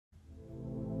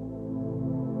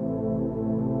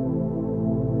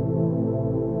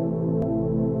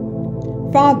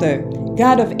Father,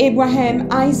 God of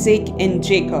Abraham, Isaac, and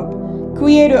Jacob,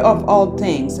 creator of all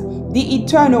things, the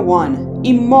eternal one,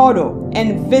 immortal,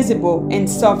 invisible, and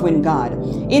sovereign God,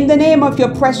 in the name of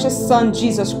your precious Son,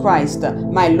 Jesus Christ,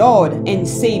 my Lord and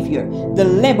Savior, the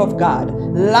Lamb of God,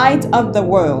 light of the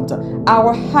world,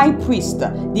 our high priest,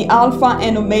 the Alpha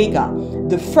and Omega,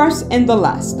 the first and the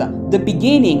last, the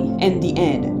beginning and the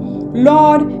end.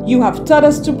 Lord, you have taught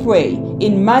us to pray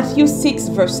in Matthew 6,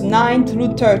 verse 9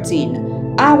 through 13.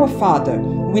 Our Father,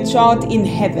 which art in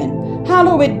heaven,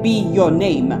 hallowed be your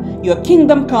name. Your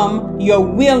kingdom come, your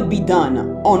will be done,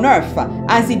 on earth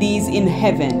as it is in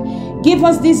heaven. Give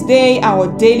us this day our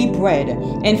daily bread,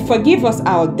 and forgive us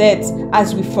our debts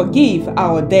as we forgive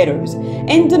our debtors.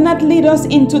 And do not lead us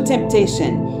into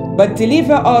temptation, but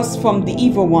deliver us from the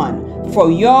evil one. For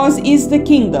yours is the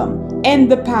kingdom, and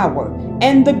the power,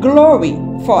 and the glory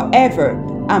forever.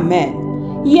 Amen.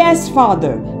 Yes,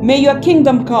 Father, may your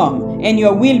kingdom come and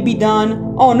your will be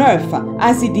done on earth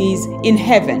as it is in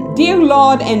heaven. Dear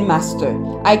Lord and Master,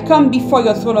 I come before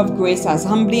your throne of grace as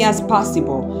humbly as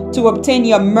possible to obtain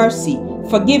your mercy,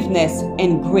 forgiveness,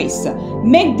 and grace.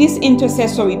 Make this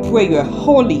intercessory prayer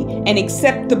holy and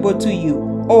acceptable to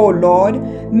you. O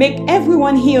Lord, make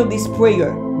everyone hear this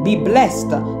prayer, be blessed,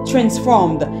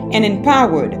 transformed, and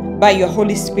empowered by your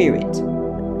Holy Spirit.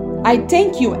 I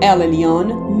thank you, El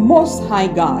Elyon, Most High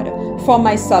God, for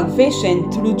my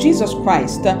salvation through Jesus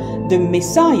Christ, the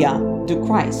Messiah, the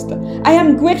Christ. I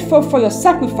am grateful for your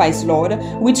sacrifice, Lord,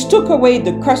 which took away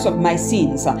the curse of my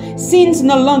sins. Sins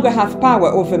no longer have power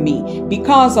over me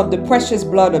because of the precious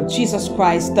blood of Jesus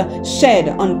Christ shed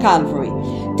on Calvary.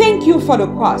 Thank you for the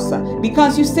cross,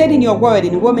 because you said in your word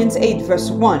in Romans 8 verse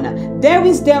 1, there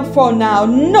is therefore now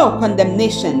no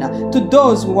condemnation to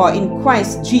those who are in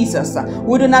Christ Jesus,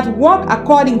 who do not walk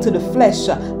according to the flesh,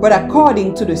 but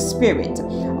according to the Spirit.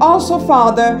 Also,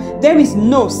 Father, there is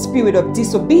no spirit of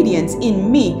disobedience in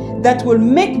me that will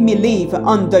make me live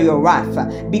under your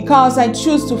wrath, because I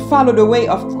choose to follow the way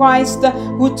of Christ,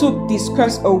 who took this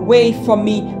curse away from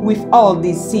me with all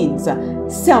these sins: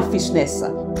 selfishness,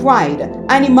 pride,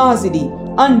 animosity,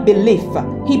 unbelief,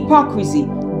 hypocrisy,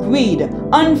 greed,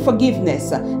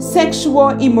 unforgiveness, sexual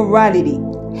immorality,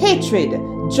 hatred,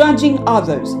 judging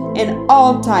others, and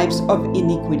all types of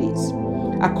iniquities.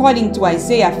 According to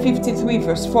Isaiah 53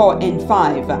 verse 4 and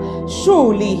 5,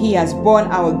 surely he has borne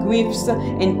our griefs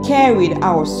and carried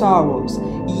our sorrows,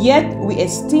 yet we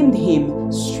esteemed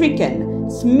him stricken,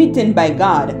 smitten by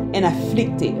God, and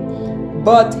afflicted.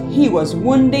 But he was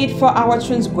wounded for our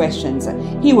transgressions,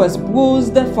 he was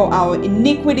bruised for our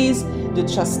iniquities. The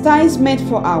chastisement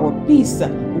for our peace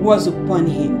was upon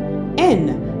him,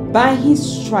 and by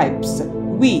his stripes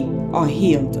we are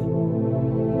healed.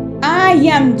 I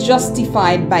am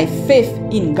justified by faith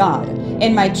in God,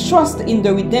 and my trust in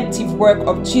the redemptive work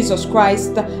of Jesus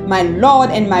Christ, my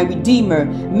Lord and my Redeemer,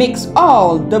 makes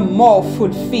all the more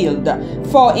fulfilled.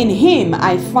 For in him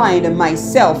I find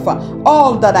myself.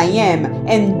 All that I am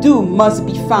and do must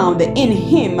be found in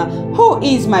him, who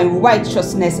is my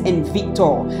righteousness and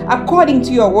victor. According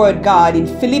to your word, God, in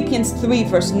Philippians 3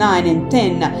 verse 9 and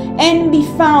 10, and be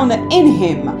found in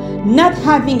him, not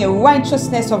having a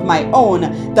righteousness of my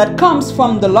own that comes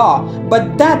from the law,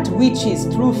 but that which is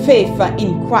through faith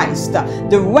in Christ,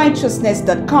 the righteousness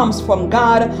that comes from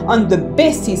God on the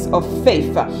basis of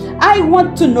faith. I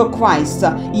want to know Christ,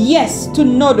 yes, to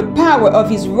know the power of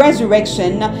his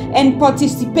resurrection and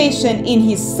participation in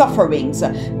his sufferings,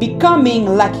 becoming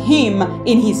like him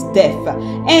in his death,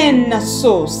 and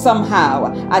so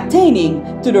somehow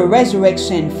attaining to the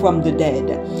resurrection from the dead.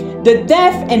 The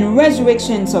death and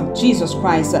resurrections of Jesus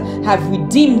Christ have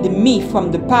redeemed me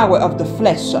from the power of the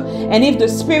flesh. And if the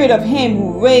spirit of him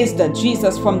who raised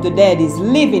Jesus from the dead is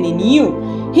living in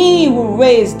you, he who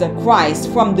raised Christ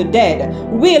from the dead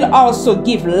will also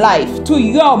give life to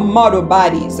your mortal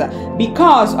bodies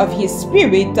because of his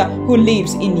spirit who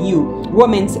lives in you.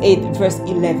 Romans 8 verse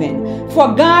 11.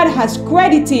 For God has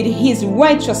credited his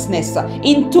righteousness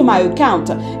into my account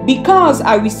because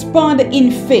I respond in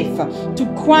faith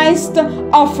to Christ's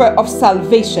offer of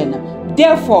salvation.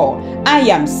 Therefore, I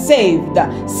am saved,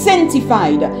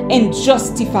 sanctified, and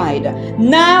justified.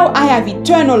 Now I have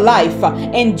eternal life,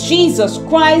 and Jesus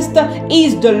Christ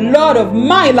is the Lord of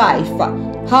my life.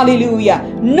 Hallelujah.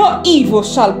 No evil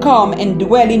shall come and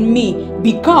dwell in me,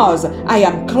 because I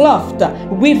am clothed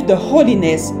with the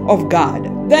holiness of God.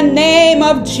 The name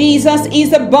of Jesus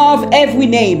is above every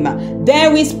name.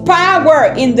 There is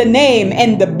power in the name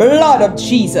and the blood of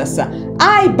Jesus.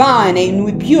 I bind and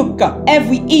rebuke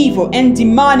every evil and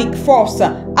demonic force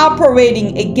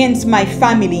operating against my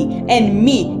family and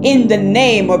me in the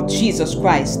name of Jesus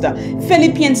Christ.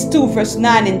 Philippians 2 verse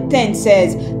 9 and 10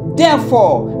 says,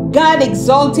 therefore, God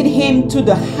exalted him to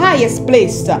the highest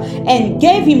place and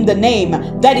gave him the name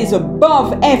that is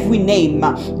above every name,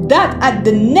 that at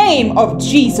the name of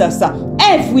Jesus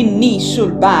every knee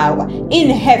should bow in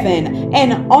heaven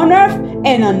and on earth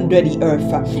and under the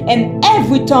earth, and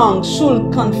every tongue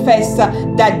should confess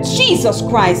that Jesus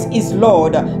Christ is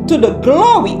Lord, to the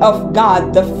glory of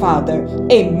God the Father.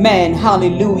 Amen.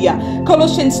 Hallelujah.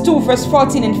 Colossians 2 verse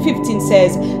 14 and 15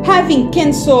 says, having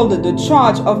cancelled the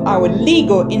charge of our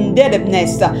legal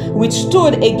indebtedness which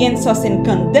stood against us and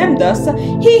condemned us,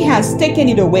 he has taken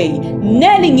it away,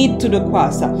 nailing it to the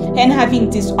cross, and having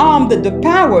disarmed the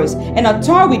powers and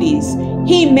authorities,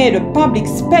 he made a public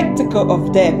spectacle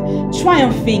of them,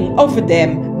 triumphing over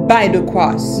them by the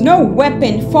cross. No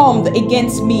weapon formed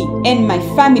against me and my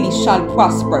family shall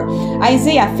prosper.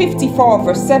 Isaiah 54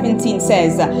 verse 17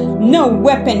 says, no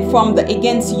weapon formed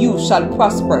against you shall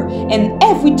prosper, and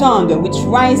every tongue which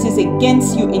rises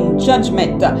against you in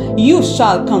judgment you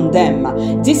shall condemn.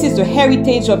 This is the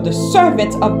heritage of the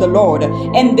servants of the Lord,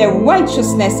 and their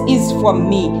righteousness is from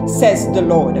me, says the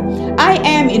Lord. I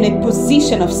am in a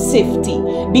position of safety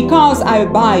because I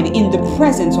abide in the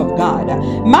presence of God.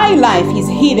 My life is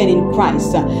hidden in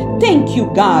Christ. Thank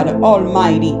you, God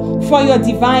Almighty, for your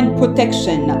divine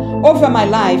protection over my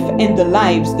life and the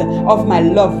lives of my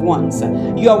loved ones.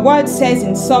 Your word says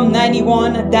in Psalm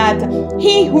 91 that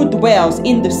he who dwells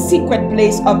in the secret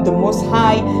place of the Most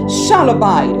High shall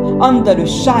abide under the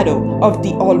shadow of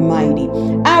the Almighty.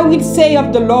 I will say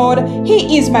of the Lord,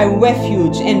 he is my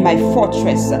refuge and my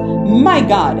fortress. My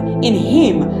God, in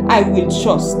him I will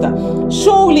trust.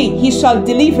 Surely he shall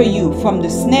deliver you from the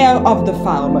snare of the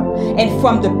fowler and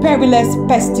from the perilous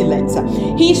pestilence.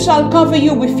 He shall cover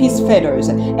you with his feathers,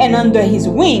 and under his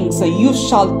wings you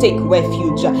shall take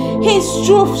refuge. His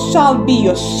truth shall be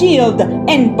your shield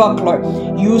and buckler.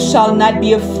 You shall not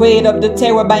be afraid of the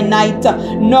terror by night,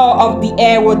 nor of the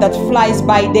arrow that flies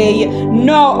by day,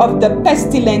 nor of the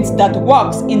pestilence that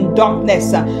walks in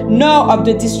darkness, nor of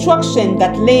the destruction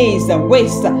that lays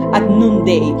waste at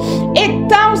noonday.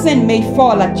 8,000 may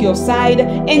fall at your side,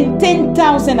 and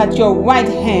 10,000 at your right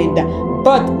hand,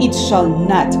 but it shall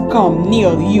not come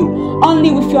near you.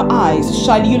 Only with your eyes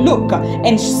shall you look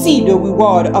and see the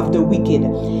reward of the wicked.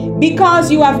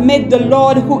 Because you have made the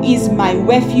Lord, who is my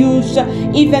refuge,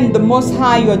 even the Most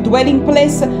High, your dwelling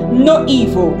place, no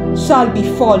evil shall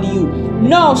befall you,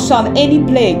 nor shall any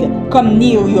plague come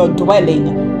near your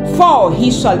dwelling. For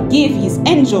he shall give his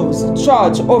angels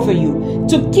charge over you,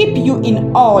 to keep you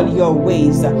in all your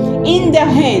ways. In their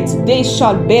hands they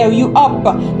shall bear you up,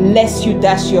 lest you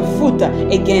dash your foot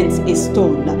against a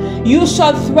stone. You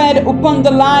shall tread upon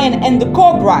the lion and the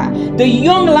cobra, the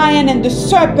young lion and the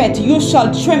serpent you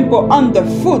shall trample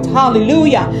underfoot.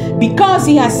 Hallelujah. Because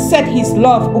he has set his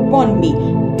love upon me,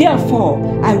 therefore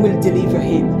I will deliver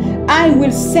him. I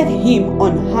will set him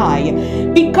on high,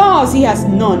 because he has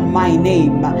known my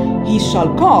name. He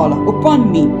shall call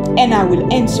upon me, and I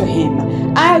will answer him.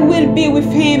 I will be with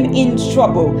him in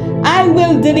trouble. I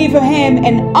will deliver him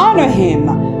and honor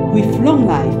him. With long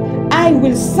life I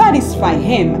will satisfy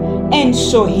him and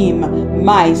show him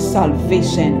my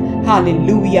salvation.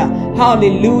 Hallelujah,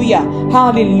 hallelujah,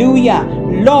 hallelujah.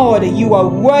 Lord, you are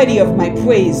worthy of my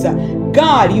praise.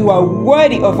 God, you are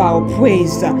worthy of our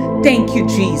praise. Thank you,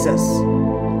 Jesus.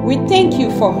 We thank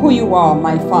you for who you are,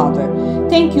 my Father.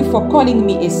 Thank you for calling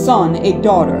me a son, a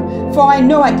daughter. For I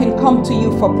know I can come to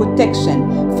you for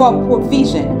protection, for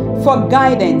provision, for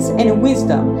guidance and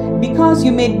wisdom, because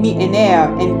you made me an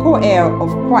heir and co-heir of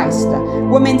Christ.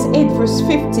 Romans 8 verse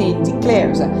 15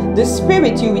 declares, the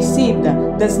spirit you received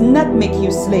does not make you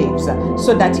slaves,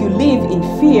 so that you live in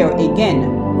fear again.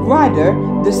 Rather,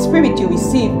 the spirit you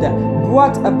received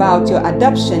brought about your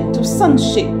adoption to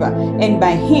sonship, and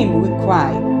by him we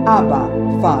cry,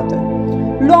 Abba, Father.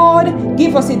 Lord,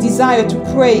 give us a desire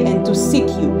to pray and to seek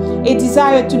you, a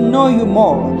desire to know you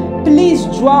more. Please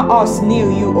draw us near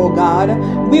you, O God.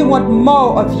 We want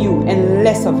more of you and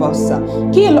less of us.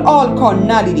 Kill all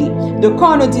carnality, the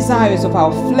carnal desires of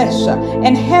our flesh,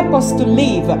 and help us to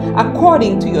live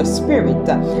according to your spirit.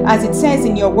 As it says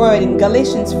in your word in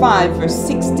Galatians 5 verse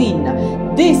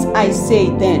 16, this I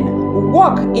say then,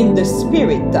 walk in the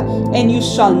spirit, and you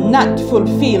shall not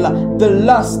fulfill the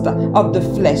lust of the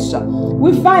flesh.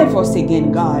 Revive us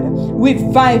again, God.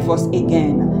 Revive us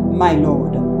again, my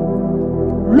Lord.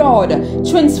 Lord,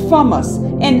 transform us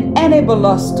and enable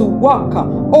us to walk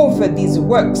over these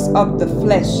works of the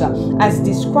flesh as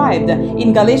described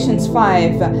in Galatians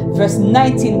 5 verse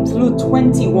 19 through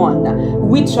 21,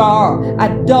 which are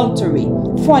adultery,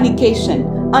 fornication,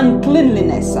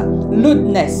 uncleanliness,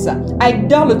 lewdness,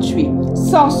 idolatry,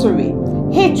 sorcery,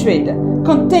 hatred,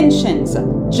 contentions,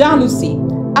 jealousy,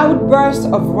 outbursts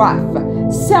of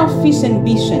wrath, selfish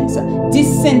ambitions,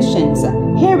 dissensions,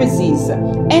 heresies,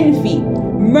 envy,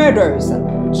 murders,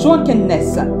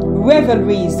 drunkenness,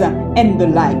 revelries, and the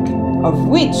like, of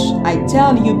which I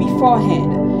tell you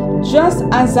beforehand, just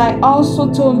as I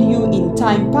also told you in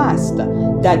time past,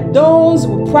 that those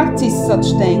who practice such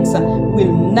things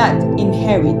will not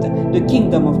inherit the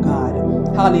kingdom of God.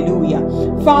 Hallelujah.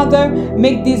 Father,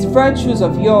 make these virtues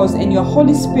of yours and your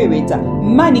Holy Spirit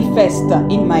manifest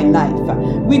in my life.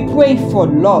 We pray for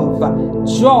love,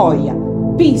 joy,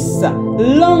 peace,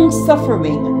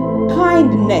 long-suffering,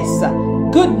 kindness,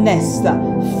 goodness,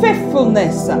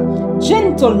 faithfulness,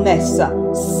 gentleness,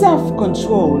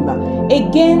 self-control.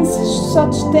 Against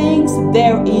such things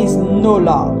there is no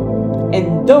law.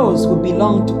 And those who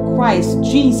belong to Christ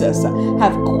Jesus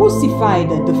have crucified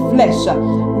the flesh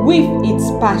with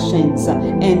its passions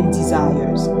and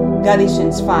desires.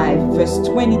 Galatians 5 verse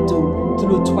 22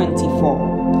 through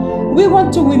 24. We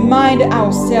want to remind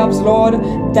ourselves, Lord,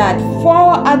 that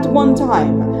for at one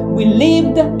time we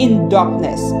lived in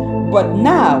darkness, but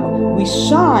now we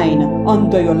shine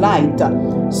under your light.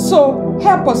 So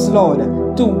help us, Lord,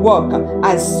 to walk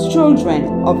as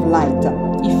children of light.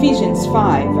 Ephesians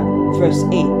 5 verse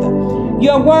 8.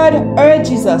 Your word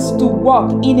urges us to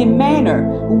walk in a manner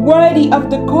worthy of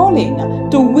the calling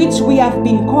to which we have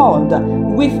been called,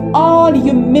 with all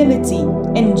humility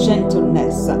and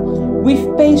gentleness,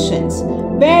 with patience,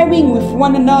 bearing with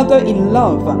one another in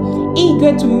love,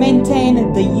 eager to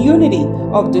maintain the unity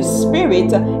of the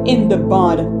Spirit in the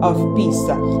bond of peace.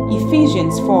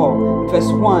 Ephesians 4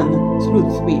 verse 1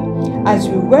 through 3, as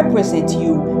we represent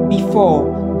you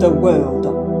before the world.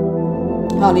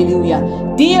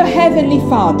 Hallelujah. Dear Heavenly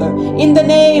Father, in the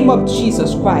name of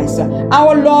Jesus Christ,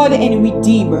 our Lord and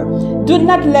Redeemer, do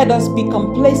not let us be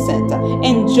complacent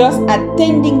and just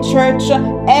attending church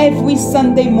every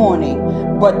Sunday morning,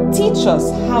 but teach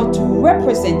us how to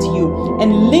represent you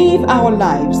and live our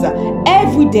lives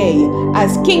every day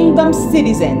as kingdom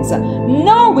citizens,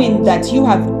 knowing that you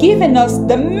have given us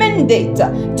the mandate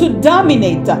to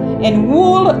dominate and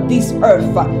rule this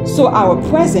earth, so our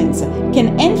presence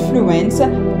can influence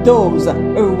those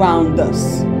around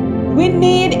us. We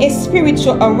need a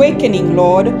spiritual awakening,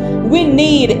 Lord. We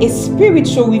need a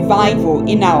spiritual revival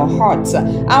in our hearts,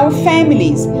 our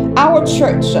families, our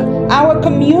church, our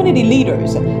community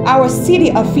leaders, our city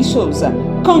officials,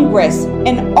 Congress,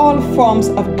 and all forms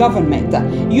of government.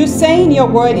 You say in your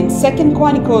word in 2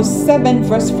 Chronicles 7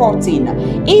 verse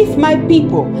 14, if my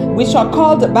people, which are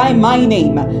called by my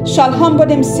name, shall humble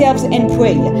themselves and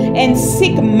pray, and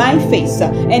seek my face,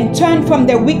 and turn from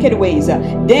their wicked ways,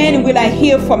 then will I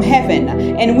hear from heaven,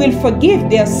 and will forgive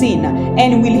their sin,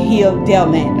 and will heal their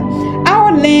land.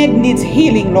 Our land needs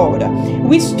healing, Lord.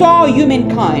 Restore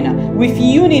humankind with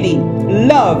unity,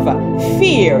 love,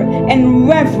 fear, and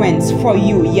reverence for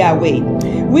you, Yahweh.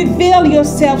 Reveal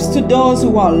yourselves to those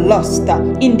who are lost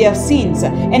in their sins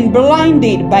and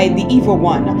blinded by the evil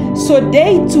one, so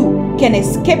they too can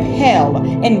escape hell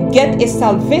and get a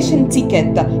salvation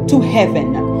ticket to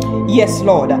heaven. Yes,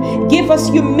 Lord, give us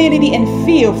humility and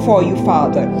fear for you,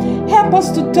 Father. Help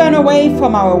us to turn away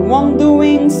from our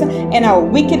wrongdoings and our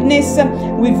wickedness.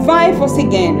 Revive us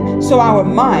again so our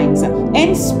minds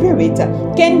and spirit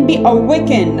can be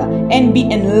awakened and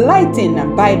be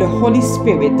enlightened by the Holy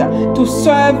Spirit to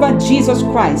serve Jesus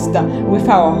Christ with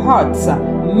our hearts,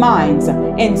 minds,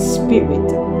 and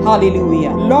spirit.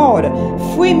 Hallelujah. Lord,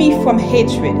 free me from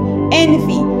hatred,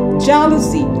 envy,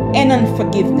 jealousy, and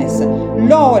unforgiveness.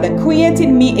 Lord, create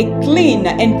in me a clean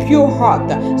and pure heart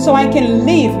so I can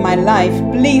live my life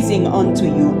pleasing unto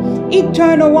you.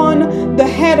 Eternal One, the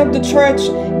head of the church,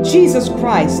 Jesus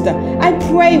Christ, I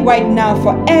pray right now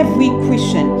for every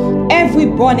Christian, every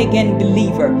born-again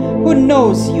believer who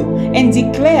knows you and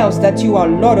declares that you are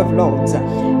Lord of Lords.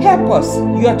 Help us,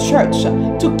 your church,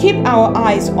 to keep our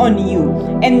eyes on you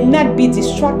and not be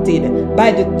distracted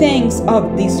by the things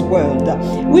of this world.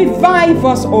 Revive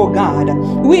us, O God.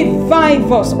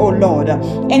 Revive us, O Lord,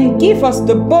 and give us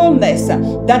the boldness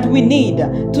that we need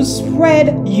to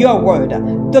spread your word,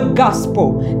 the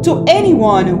gospel, to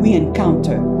anyone we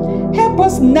encounter. Help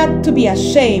us not to be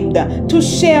ashamed to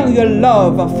share your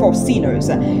love for sinners.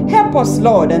 Help us,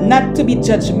 Lord, not to be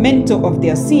judgmental of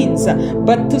their sins,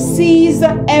 but to seize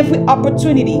every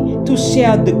opportunity to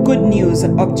share the good news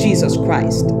of Jesus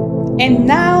Christ. And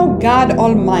now, God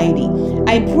Almighty,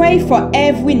 I pray for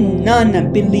every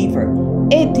non-believer,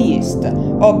 atheist,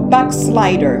 or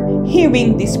backslider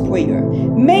hearing this prayer.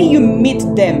 May you meet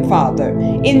them, Father,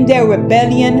 in their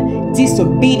rebellion,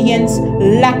 disobedience,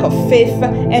 lack of faith,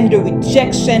 and the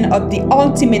rejection of the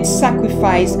ultimate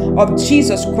sacrifice of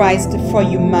Jesus Christ for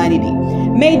humanity.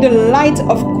 May the light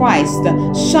of Christ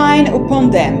shine upon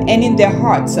them and in their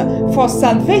hearts, for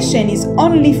salvation is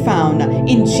only found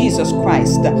in Jesus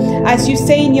Christ. As you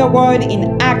say in your word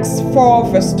in Acts 4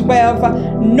 verse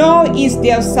 12, nor is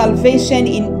there salvation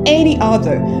in any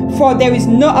other, for there is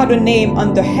no other name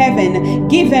under heaven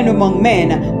given among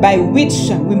men by which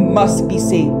we must be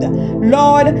saved.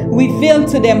 Lord, reveal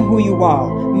to them who you are.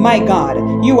 My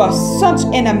God, you are such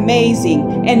an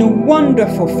amazing and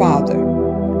wonderful Father.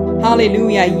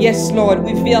 Hallelujah. Yes, Lord,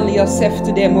 reveal yourself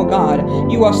to them, oh God.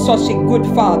 You are such a good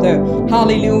Father.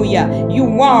 Hallelujah.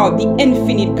 You are the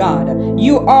infinite God.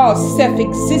 You are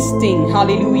self-existing.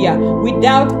 Hallelujah.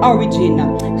 Without origin.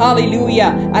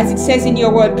 Hallelujah. As it says in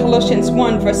your word, Colossians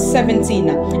 1 verse 17.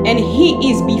 And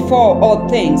he is before all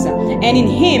things, and in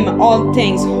him all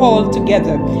things hold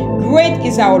together. Great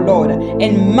is our Lord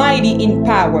and mighty in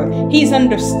power. His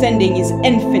understanding is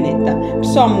infinite.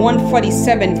 Psalm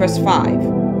 147 verse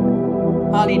 5.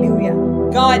 Hallelujah.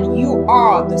 God, you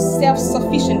are the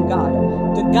self-sufficient God,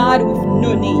 the God with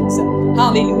no needs.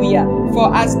 Hallelujah.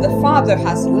 For as the Father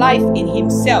has life in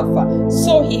himself,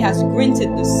 so he has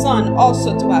granted the Son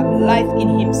also to have life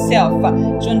in himself.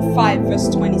 John 5 verse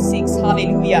 26.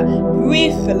 Hallelujah.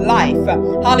 Breathe life.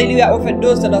 Hallelujah. Over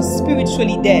those that are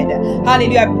spiritually dead.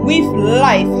 Hallelujah. Breathe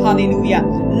life. Hallelujah.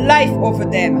 Life over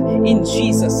them in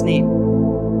Jesus' name.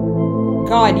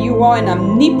 God, you are an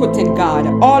omnipotent God,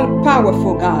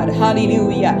 all-powerful God.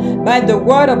 Hallelujah. By the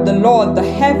word of the Lord, the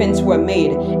heavens were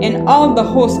made, and all the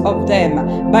hosts of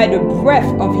them by the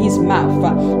breath of his mouth.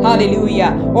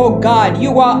 Hallelujah. Oh God,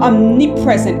 you are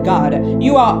omnipresent God.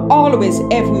 You are always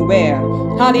everywhere.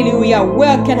 Hallelujah.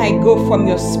 Where can I go from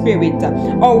your spirit?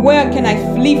 Or where can I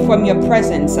flee from your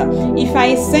presence? If I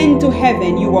ascend to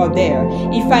heaven, you are there.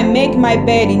 If I make my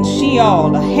bed in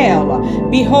Sheol, hell,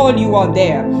 behold, you are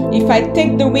there. If I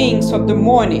take the wings of the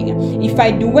morning, if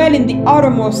I dwell in the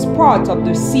uttermost part of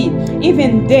the sea,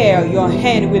 even there your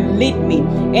hand will lead me,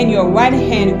 and your right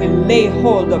hand will lay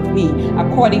hold of me,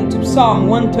 according to Psalm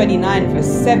 129 verse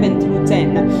 7 through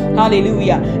 10.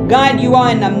 Hallelujah. God, you are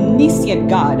an omniscient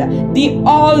God, the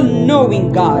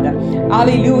all-knowing God.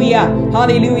 Hallelujah.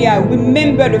 Hallelujah.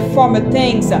 Remember the former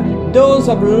things, those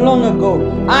of long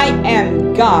ago. I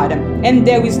am God, and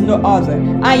there is no other.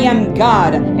 I am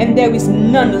God, and there is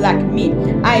none like me.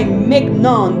 I make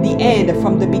known the end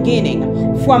from the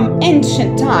beginning, from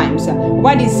ancient times.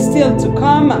 What is still to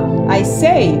come, I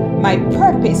say, my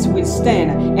purpose will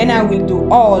stand, and I will do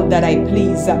all that I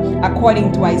please,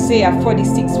 according to Isaiah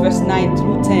 46 verse 9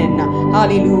 through 10.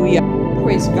 Hallelujah.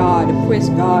 Praise God, praise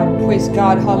God, praise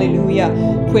God, hallelujah,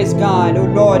 praise God. Oh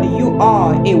Lord, you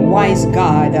are a wise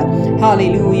God,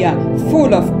 hallelujah,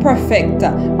 full of perfect,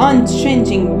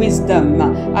 unchanging wisdom,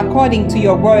 according to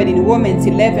your word in Romans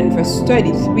 11 verse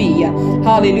 33,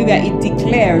 hallelujah. It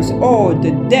declares, oh,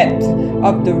 the depth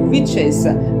of the riches,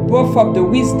 both of the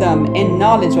wisdom and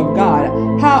knowledge of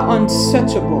God, how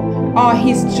unsearchable are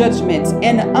his judgments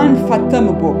and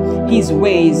unfathomable his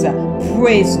ways.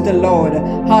 Praise the Lord.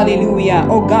 Hallelujah.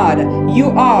 Oh God, you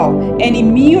are an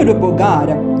immutable God.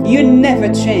 You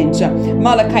never change.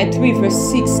 Malachi 3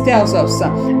 verse 6 tells us,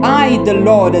 I, the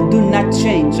Lord, do not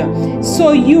change.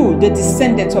 So you, the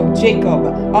descendants of Jacob,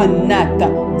 are not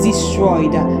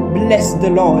destroyed. Bless the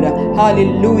Lord.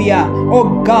 Hallelujah.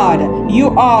 Oh God, you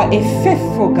are a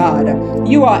faithful God.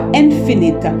 You are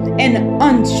infinite and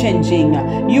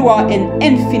unchanging. You are an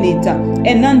infinite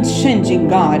and unchanging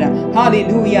God.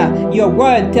 Hallelujah. Your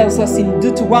word tells us in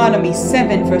Deuteronomy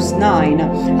 7 verse 9.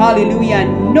 Hallelujah.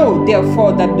 Know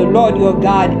therefore that the Lord your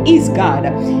God is God.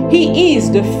 He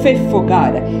is the faithful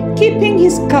God, keeping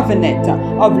his covenant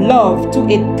of love to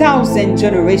 1,000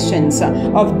 generations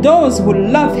of those who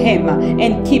love him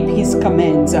and keep his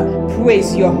commands.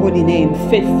 Praise your holy name,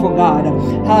 faithful God.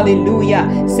 Hallelujah.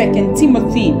 2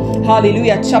 Timothy,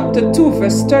 hallelujah, chapter 2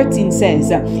 verse 13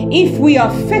 says, if we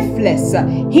are faithless,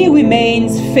 he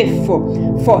remains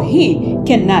faithful, for he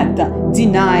cannot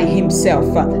deny himself.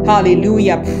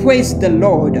 Hallelujah. Praise the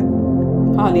Lord.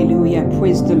 Hallelujah.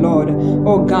 Praise the Lord.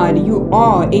 Oh God, you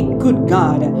are a good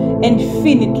God,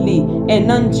 infinitely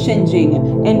and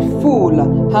unchanging and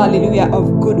full, hallelujah,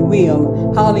 of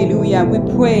goodwill. Hallelujah. We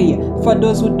pray for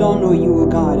those who don't know you, oh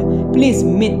God. Please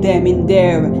meet them in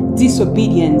their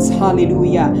disobedience.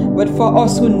 Hallelujah. But for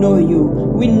us who know you,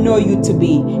 we know you to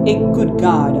be a good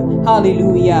God.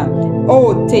 Hallelujah.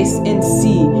 Oh, taste and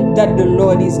see that the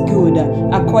Lord is good,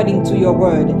 according to your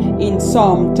word in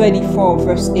Psalm 34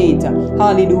 verse 8.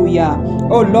 Hallelujah.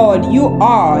 Oh Lord, you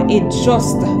are a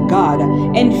just God,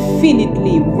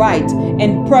 infinitely right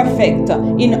and perfect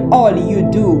in all you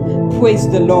do. Praise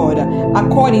the Lord.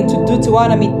 According to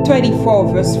Deuteronomy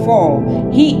 34 verse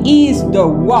 4, He is the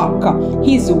rock.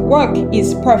 His work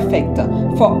is perfect,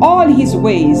 for all His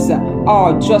ways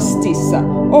are justice.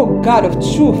 O God of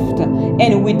truth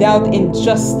and without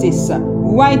injustice,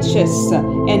 righteous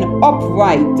and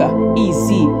upright is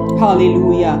He.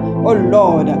 Hallelujah. Oh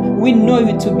Lord, we know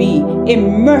you to be a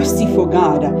merciful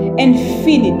God,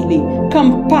 infinitely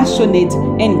compassionate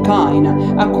and kind,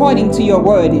 according to your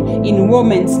word in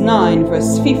Romans 9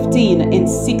 verse 15 and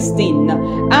 16.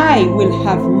 I will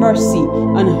have mercy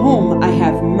on whom I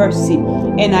have mercy,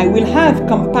 and I will have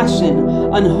compassion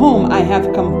on whom I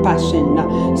have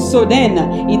compassion. So then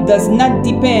it does not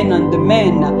depend on the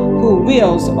man who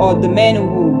wills or the man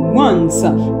who wants,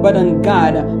 but on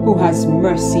God who has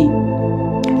mercy.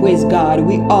 Praise God.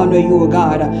 We honor you, O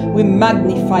God. We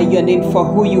magnify your name for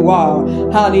who you are.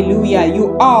 Hallelujah.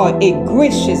 You are a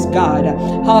gracious God.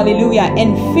 Hallelujah.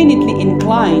 Infinitely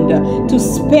inclined to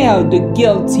spare the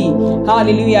guilty.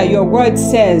 Hallelujah. Your word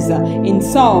says in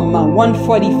Psalm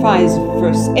 145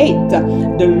 verse 8,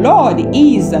 the Lord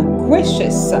is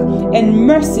gracious and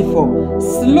merciful,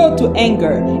 slow to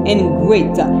anger, and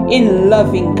great in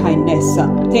loving kindness.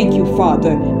 Thank you,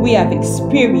 Father. We have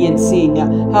experiencing,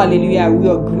 hallelujah,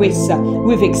 your grace.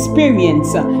 We've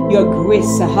experienced your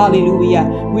grace. Hallelujah.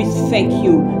 We thank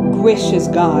you, gracious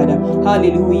God.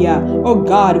 Hallelujah. Oh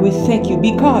God, we thank you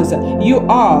because you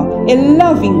are a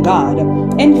loving God,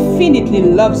 infinitely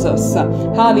loves us.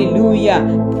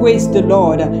 Hallelujah. Praise the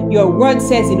Lord. Your word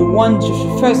says in 1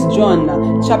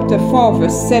 John chapter 4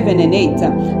 verse 7 and 8.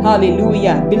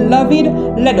 Hallelujah. Beloved,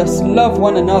 let us love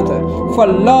one another, for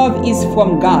love is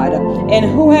from God, and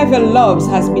whoever loves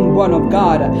has been born of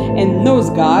God and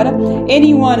knows God.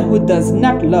 Anyone who does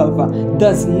not love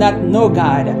does not know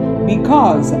God,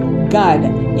 because God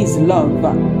is love.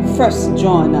 1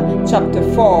 John chapter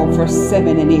 4 verse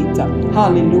 7 and 8.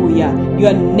 Hallelujah.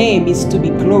 Your name is to be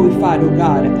glorified, O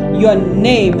God. Your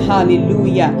name,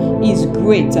 hallelujah, is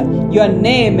great. Your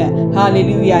name,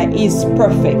 hallelujah, is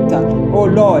perfect. O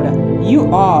Lord,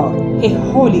 you are a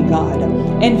holy God,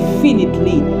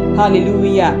 infinitely,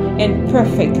 hallelujah, and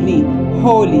perfectly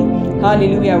holy.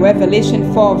 Hallelujah.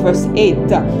 Revelation 4 verse 8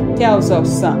 tells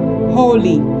us,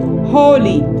 holy,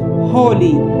 holy,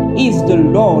 holy is the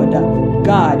Lord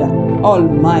God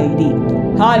Almighty.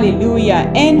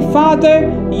 Hallelujah. And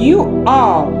Father, you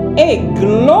are a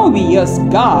glorious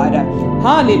God.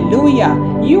 Hallelujah.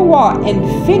 You are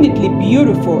infinitely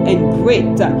beautiful and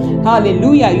great.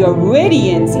 Hallelujah. Your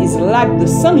radiance is like the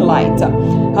sunlight.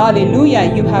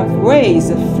 Hallelujah. You have rays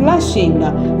flashing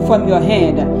from your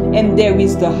hand, and there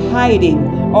is the hiding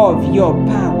of your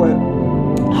power.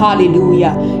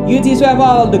 Hallelujah. You deserve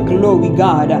all the glory,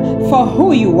 God, for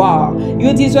who you are.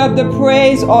 You deserve the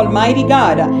praise, Almighty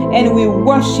God, and we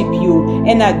worship you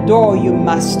and adore you,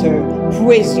 Master.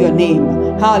 Praise your name.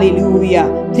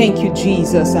 Hallelujah. Thank you,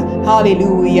 Jesus.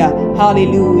 Hallelujah.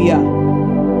 Hallelujah.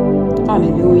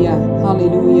 Hallelujah,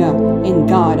 hallelujah. And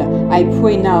God, I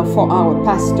pray now for our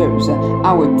pastors,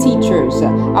 our teachers,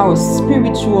 our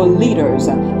spiritual leaders,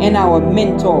 and our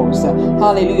mentors.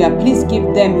 Hallelujah. Please give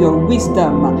them your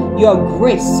wisdom, your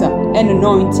grace, and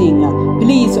anointing.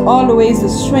 Please always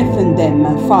strengthen them,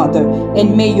 Father,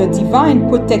 and may your divine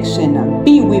protection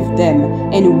be with them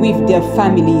and with their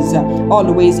families,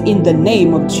 always in the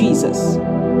name of Jesus.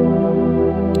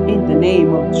 In the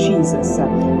name of Jesus.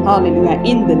 Hallelujah.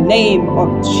 In the name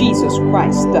of Jesus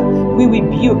Christ, we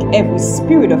rebuke every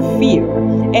spirit of fear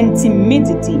and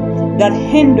timidity that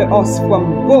hinder us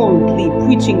from boldly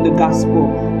preaching the gospel.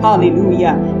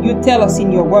 Hallelujah. You tell us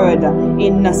in your word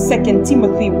in 2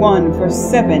 Timothy 1 verse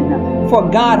 7, for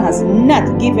God has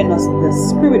not given us the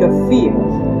spirit of fear,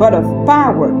 but of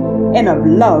power and of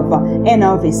love and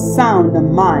of a sound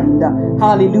mind.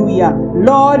 Hallelujah.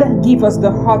 Lord, give us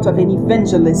the heart of an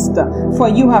evangelist, for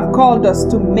you have called us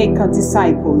to make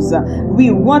disciples.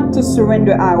 We want to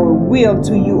surrender our will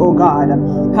to you, O God.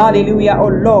 Hallelujah. O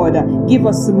Lord, give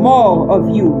us more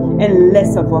of you and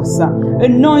less of us.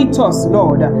 Anoint us,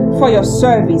 Lord, for your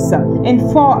service and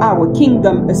for our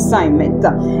kingdom assignment.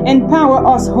 Empower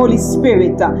us, Holy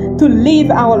Spirit, to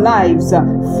live our lives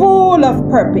full of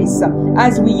purpose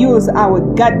as we use our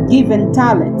God-given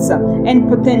talents and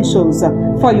potentials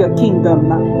for your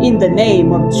kingdom. In the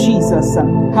name of Jesus.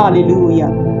 Hallelujah.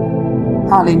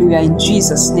 Hallelujah. In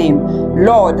Jesus' name.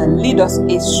 Lord, lead us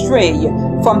astray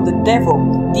from the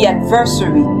devil, the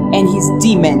adversary, and his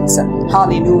demons.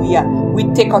 Hallelujah. We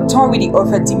take authority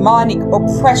over demonic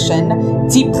oppression,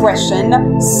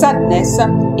 depression, sadness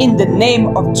in the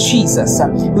name of Jesus.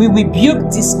 We rebuke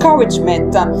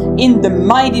discouragement in the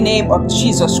mighty name of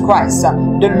Jesus Christ,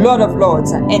 the Lord of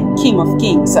Lords and King of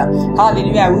Kings.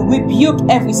 Hallelujah. We rebuke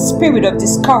every spirit of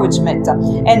discouragement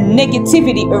and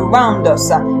negativity around us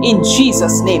in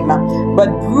Jesus' name. But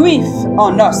breathe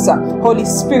on us, Holy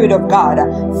Spirit of God.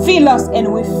 Fill us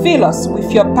and refill us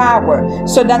with your power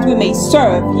so that we may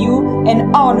serve you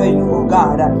and honor you, O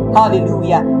God.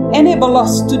 Hallelujah. Enable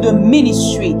us to do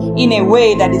ministry in a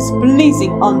way that is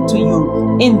pleasing unto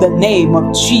you in the name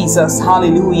of Jesus.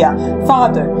 Hallelujah.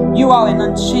 Father, you are an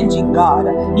unchanging God.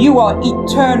 You are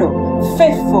eternal,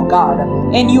 faithful God,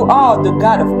 and you are the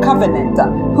God of covenant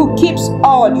who keeps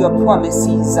all your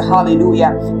promises.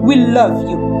 Hallelujah. We love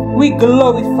you. We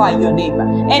glorify your name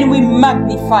and we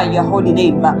magnify your holy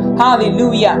name.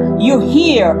 Hallelujah. You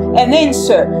hear and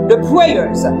answer the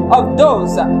prayers of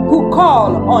those who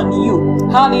call on you.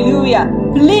 Hallelujah.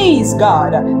 Please,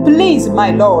 God, please,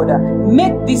 my Lord,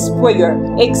 make this prayer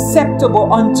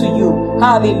acceptable unto you.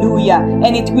 Hallelujah.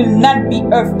 And it will not be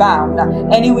earthbound.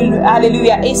 And it will,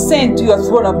 hallelujah, ascend to your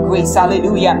throne of grace.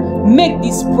 Hallelujah. Make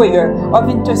this prayer of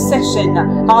intercession,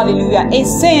 hallelujah,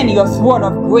 ascend your throne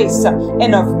of grace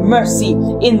and of mercy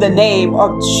in the name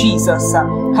of Jesus.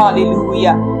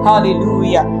 Hallelujah.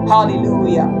 Hallelujah.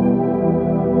 Hallelujah.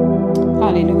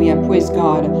 Hallelujah. Praise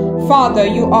God. Father,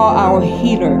 you are our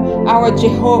healer, our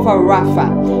Jehovah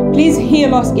Rapha. Please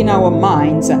heal us in our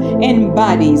minds and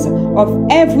bodies of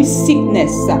every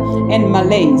sickness and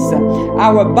malaise.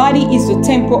 Our body is the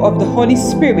temple of the Holy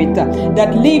Spirit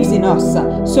that lives in us.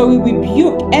 So we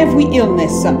rebuke every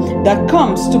illness that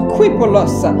comes to cripple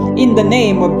us in the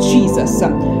name of Jesus.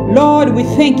 Lord, we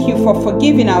thank you for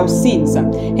forgiving our sins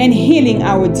and healing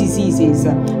our diseases.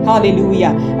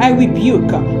 Hallelujah. I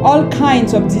rebuke all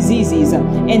kinds of diseases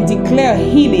and declare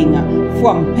healing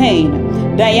from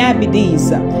pain,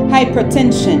 diabetes,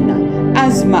 hypertension,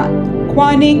 asthma,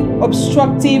 chronic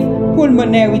obstructive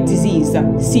pulmonary disease,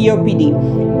 COPD,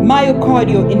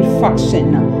 myocardial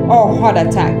infarction, or heart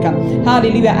attack.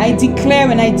 Hallelujah. I declare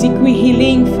and I decree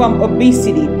healing from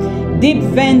obesity, deep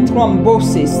vein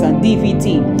thrombosis,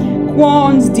 DVT,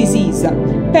 Crohn's disease,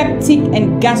 peptic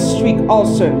and gastric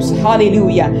ulcers.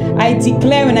 Hallelujah. I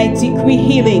declare and I decree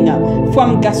healing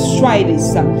from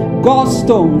gastritis,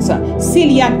 gallstones,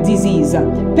 celiac disease,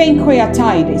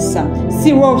 pancreatitis,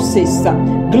 cirrhosis,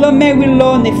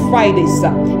 glomerulonephritis,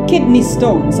 kidney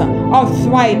stones,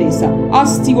 arthritis,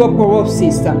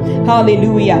 osteoporosis.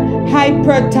 Hallelujah.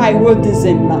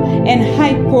 Hyperthyroidism and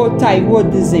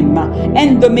hypothyroidism,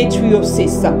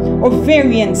 endometriosis,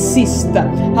 ovarian cyst.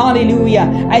 Hallelujah.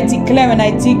 I declare and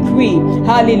I decree,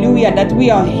 hallelujah, that we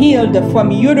are healed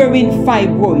from uterine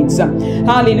fibroids.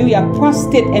 Hallelujah.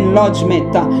 Prostate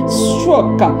enlargement,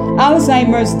 stroke,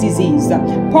 Alzheimer's disease,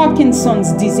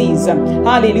 Parkinson's disease.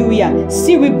 Hallelujah.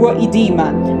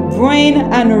 Cerebroedema, brain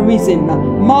aneurysm,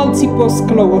 multiple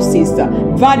sclerosis,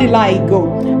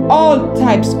 vitiligo, all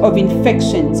types of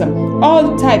infections,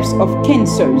 all types of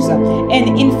cancers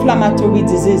and inflammatory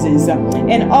diseases,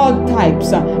 and all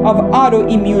types of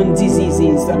autoimmune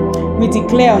diseases. We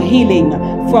declare healing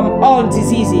from all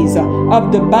diseases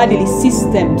of the bodily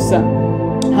systems.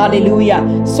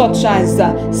 Hallelujah, such as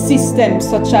systems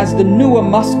such as the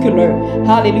neuromuscular,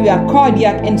 hallelujah,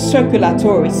 cardiac and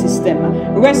circulatory system,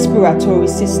 respiratory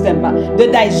system, the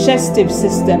digestive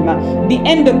system, the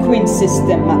endocrine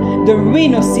system, the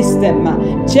renal system,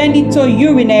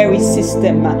 genitourinary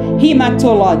system,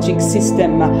 hematologic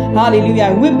system,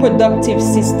 hallelujah, reproductive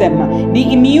system,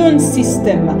 the immune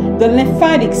system, the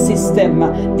lymphatic system,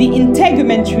 the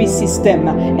integumentary system,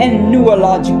 and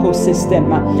neurological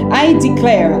system. I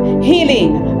declare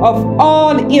healing of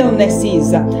all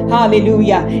illnesses,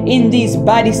 hallelujah, in these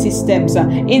body systems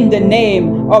in the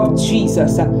name of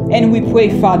Jesus. And we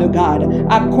pray, Father God,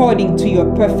 according to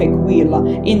your perfect will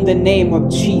in the name of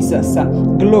Jesus.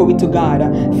 Glory to God.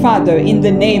 Father, in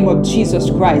the name of Jesus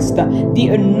Christ, the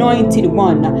anointed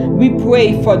one, we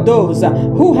pray for those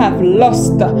who have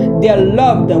lost their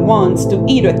loved ones to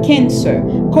either cancer,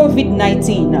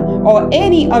 COVID-19 or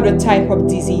any other type of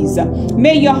disease.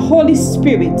 May your Holy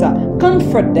Spirit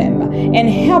comfort them and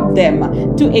help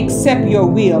them to accept your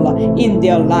will in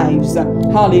their lives.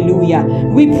 Hallelujah.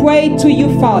 We pray to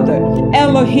you, Father,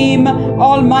 Elohim,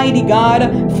 Almighty God,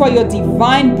 for your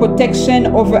divine protection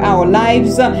over our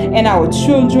lives and our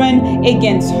children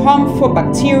against harmful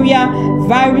bacteria,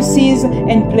 viruses,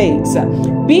 and plagues.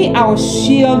 Be our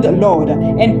shield, Lord,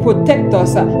 and protect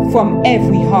us from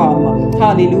every harm.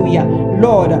 Hallelujah.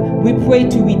 Lord, we pray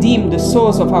to redeem the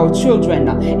souls of our children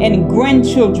and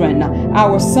grandchildren,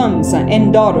 our sons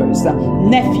and daughters,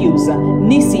 nephews,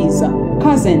 nieces,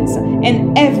 cousins,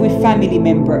 and every family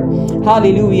member.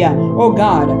 Hallelujah. Oh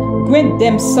God, grant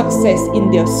them success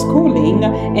in their schooling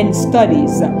and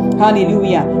studies.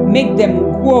 Hallelujah. Make them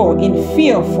grow in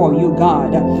fear for you,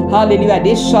 God. Hallelujah.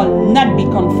 They shall not be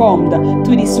conformed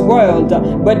to this world,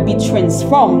 but be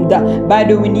transformed by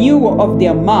the renewal of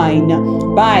their mind.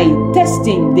 By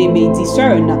testing, they may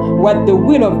discern what the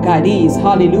will of God is.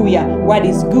 Hallelujah. What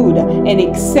is good and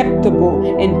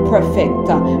acceptable and perfect.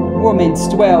 Romans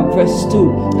 12 verse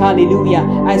 2. Hallelujah.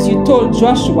 As you told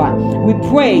Joshua, we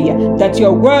pray that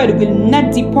your word will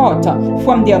not depart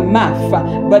from their mouth,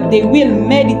 but they will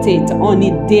meditate on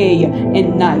it day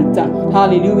and night.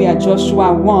 Hallelujah.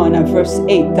 Joshua 1 verse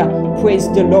 8. Praise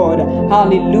the Lord.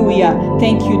 Hallelujah.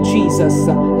 Thank you, Jesus.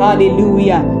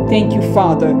 Hallelujah. Thank you,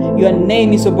 Father. Your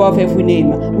name is above every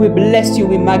name. We bless you.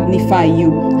 We magnify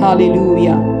you.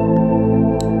 Hallelujah.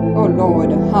 Oh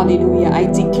Lord, hallelujah. I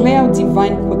declare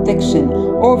divine protection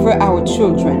over our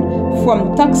children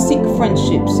from toxic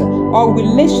friendships or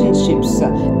relationships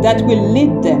that will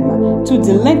lead them to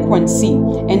delinquency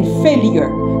and failure,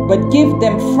 but give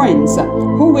them friends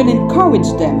who will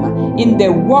encourage them in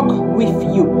their walk with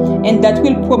you and that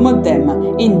will promote them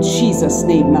in Jesus'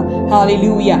 name.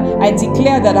 Hallelujah. I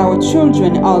declare that our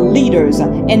children are leaders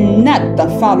and not the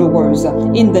followers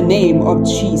in the name of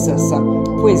Jesus.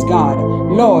 Praise God.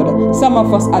 Lord, some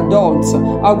of us adults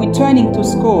are returning to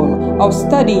school or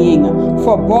studying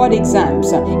for board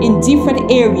exams in different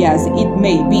areas it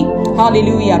may be.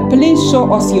 Hallelujah. Please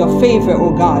show us your favor,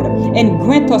 O God, and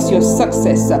grant us your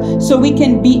success so we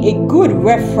can be a good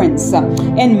reference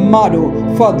and model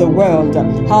for the world.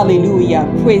 Hallelujah.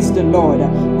 Praise the Lord.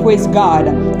 Praise God.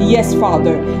 Yes,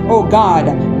 Father. Oh God,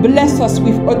 bless us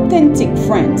with authentic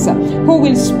friends who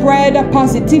will spread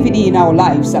positivity in our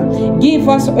lives. Give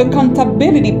us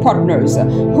accountability partners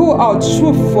who are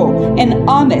truthful and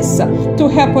honest to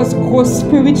help us grow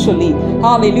spiritually,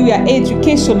 hallelujah,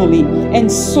 educationally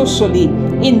and socially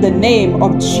in the name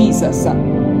of Jesus.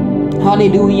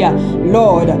 Hallelujah.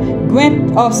 Lord,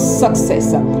 grant us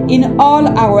success in all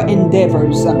our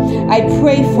endeavors. I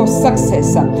pray for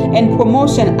success and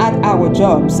promotion at our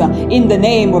jobs in the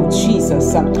name of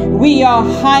Jesus. We are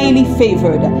highly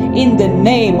favored in the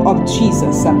name of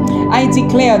Jesus. I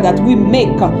declare that we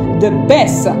make the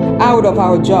best out of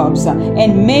our jobs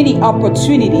and many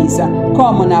opportunities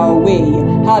come on our way.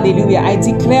 Hallelujah. I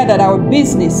declare that our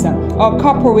business or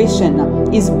corporation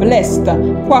is blessed,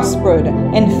 prospered,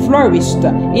 and flourished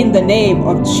in the name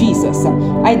of Jesus.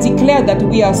 I declare that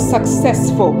we are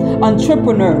successful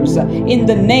entrepreneurs in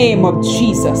the name of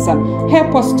Jesus.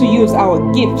 Help us to use our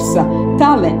gifts,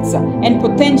 talents, and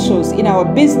potentials in our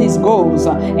business goals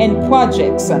and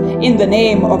projects in the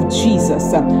name of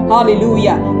Jesus.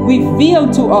 Hallelujah. Reveal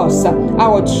to us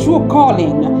our true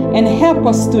calling and help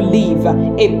us to live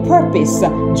a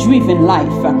purpose-driven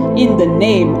life in the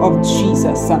name of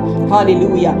Jesus.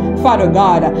 Hallelujah. Father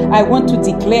God, I want to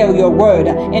declare your word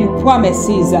and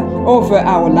promises over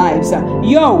our lives.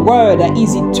 Your word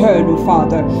is eternal,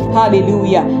 Father.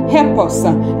 Hallelujah. Help us,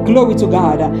 glory to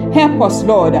God. Help us,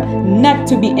 Lord, not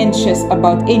to be anxious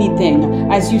about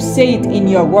anything, as you say it in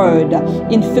your word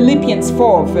in Philippians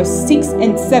 4 verse 6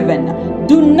 and 7.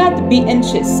 Do not be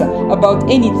anxious about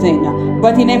anything,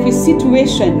 but in every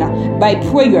situation, by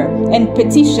prayer and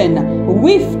petition,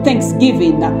 with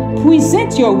thanksgiving,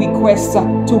 present your requests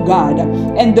to God.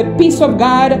 And the peace of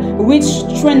God, which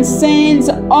transcends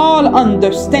all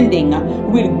understanding,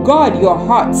 will guard your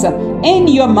hearts and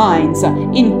your minds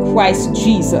in Christ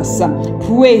Jesus.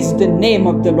 Praise the name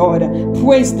of the Lord.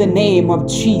 Praise the name of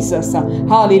Jesus.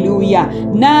 Hallelujah.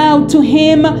 Now to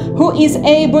him who is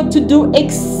able to do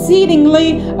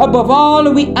exceedingly above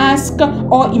all we ask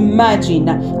or imagine,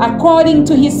 according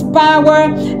to his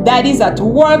power that is at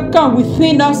work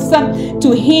within us,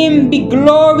 to him be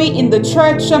glory in the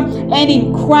church and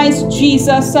in Christ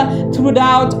Jesus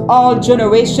throughout all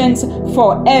generations,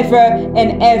 forever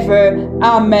and ever.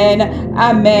 Amen.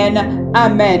 Amen.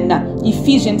 Amen.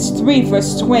 Ephesians 3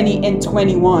 verse 20 and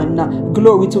 21.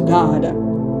 Glory to God.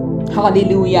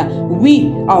 Hallelujah.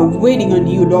 We are waiting on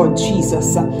you, Lord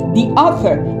Jesus, the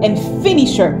author and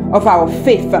finisher of our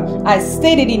faith, as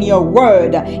stated in your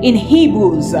word in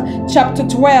Hebrews chapter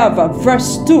 12,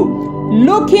 verse 2.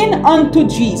 Looking unto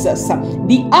Jesus,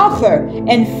 the author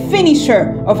and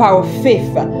finisher of our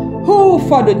faith, who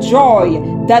for the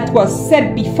joy that was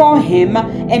set before him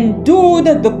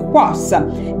endured the cross,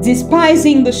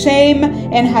 despising the shame,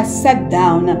 and has sat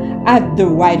down at the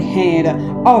right hand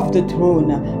of the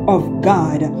throne of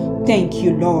God. Thank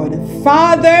you, Lord.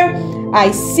 Father,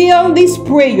 I seal this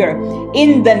prayer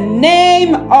in the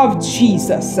name of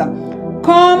Jesus.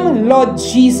 Come, Lord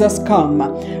Jesus, come.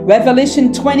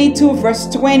 Revelation 22, verse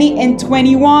 20 and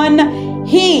 21.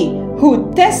 He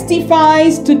who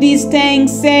testifies to these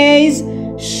things says,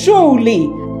 surely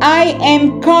I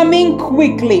am coming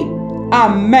quickly.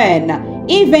 Amen.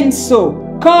 Even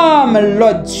so, come,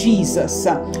 Lord Jesus.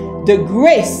 The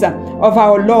grace of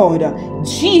our Lord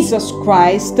Jesus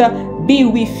Christ be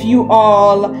with you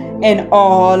all and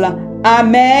all.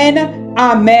 Amen,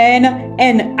 amen,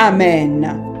 and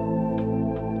amen.